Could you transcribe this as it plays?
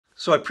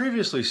So I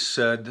previously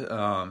said,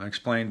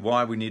 explained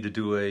why we need to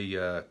do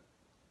a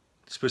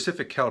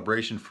specific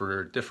calibration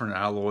for different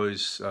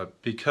alloys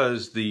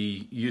because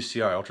the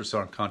UCI,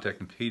 ultrasonic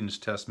contact impedance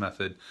test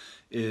method,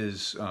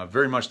 is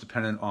very much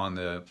dependent on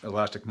the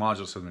elastic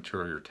modulus of the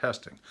material you're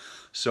testing.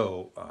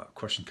 So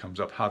question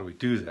comes up, how do we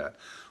do that?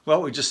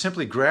 Well, we just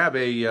simply grab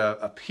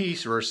a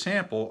piece or a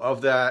sample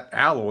of that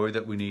alloy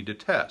that we need to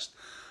test.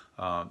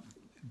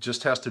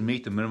 Just has to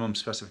meet the minimum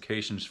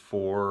specifications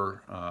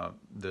for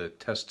the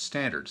test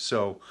standards.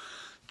 So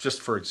just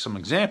for some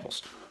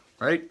examples,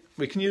 right?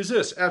 We can use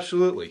this,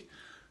 absolutely.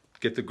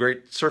 Get the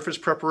great surface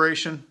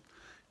preparation,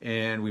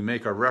 and we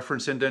make our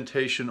reference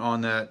indentation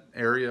on that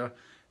area.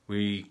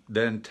 We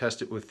then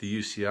test it with the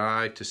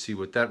UCI to see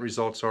what that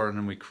results are, and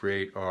then we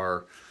create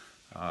our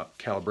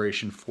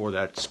calibration for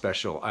that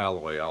special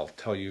alloy. I'll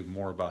tell you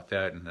more about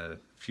that in a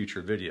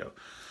future video.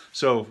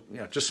 So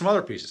yeah, just some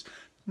other pieces.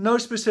 No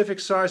specific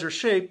size or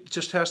shape,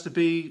 just has to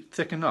be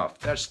thick enough.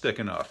 That's thick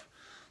enough.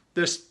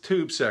 This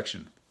tube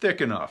section,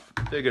 thick enough,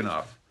 big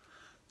enough.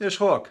 This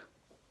hook,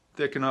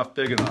 thick enough,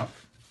 big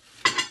enough.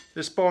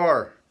 This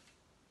bar,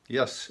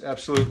 yes,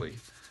 absolutely.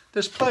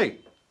 This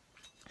plate.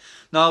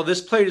 Now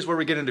this plate is where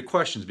we get into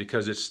questions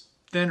because it's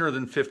thinner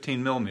than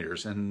 15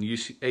 millimeters, and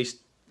ASTM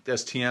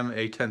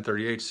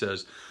A1038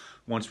 says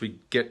once we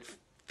get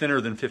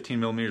thinner than 15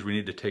 millimeters, we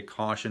need to take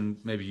caution,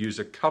 maybe use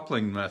a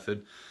coupling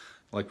method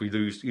like we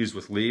use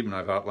with lead, and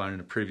I've outlined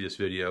in a previous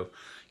video.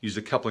 Use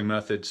a coupling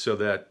method so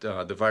that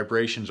the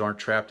vibrations aren't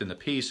trapped in the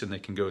piece and they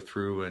can go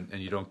through and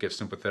you don't get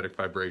sympathetic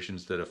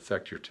vibrations that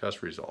affect your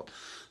test result.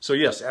 So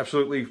yes,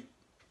 absolutely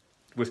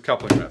with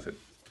coupling method.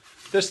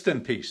 This thin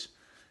piece,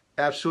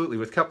 absolutely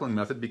with coupling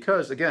method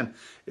because, again,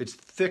 it's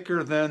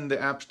thicker than the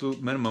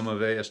absolute minimum of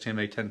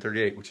ASTM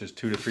A1038, which is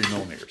 2 to 3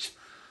 millimeters.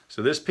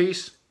 So this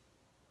piece,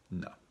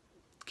 no,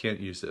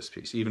 can't use this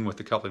piece. Even with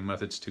the coupling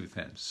method, it's too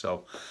thin.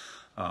 So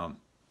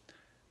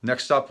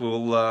next up,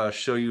 we'll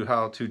show you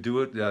how to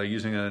do it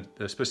using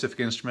a specific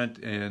instrument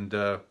and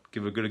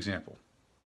give a good example.